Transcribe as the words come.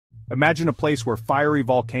Imagine a place where fiery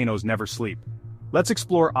volcanoes never sleep. Let's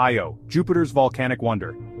explore Io, Jupiter's volcanic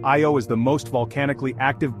wonder. Io is the most volcanically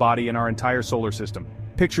active body in our entire solar system.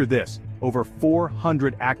 Picture this, over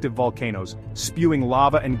 400 active volcanoes, spewing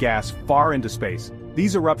lava and gas far into space.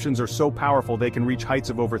 These eruptions are so powerful they can reach heights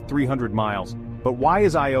of over 300 miles. But why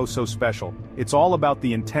is Io so special? It's all about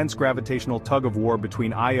the intense gravitational tug-of-war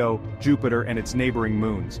between Io, Jupiter, and its neighboring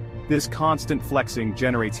moons. This constant flexing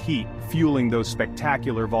generates heat, fueling those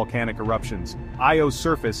spectacular volcanic eruptions. Io's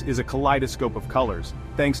surface is a kaleidoscope of colors,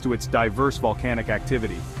 thanks to its diverse volcanic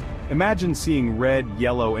activity. Imagine seeing red,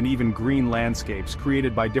 yellow, and even green landscapes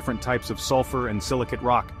created by different types of sulfur and silicate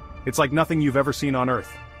rock. It's like nothing you've ever seen on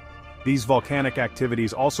Earth. These volcanic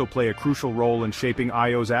activities also play a crucial role in shaping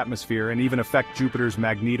Io's atmosphere and even affect Jupiter's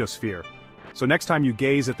magnetosphere. So next time you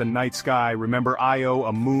gaze at the night sky, remember Io,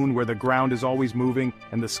 a moon where the ground is always moving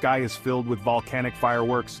and the sky is filled with volcanic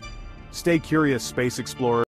fireworks. Stay curious, space explorer.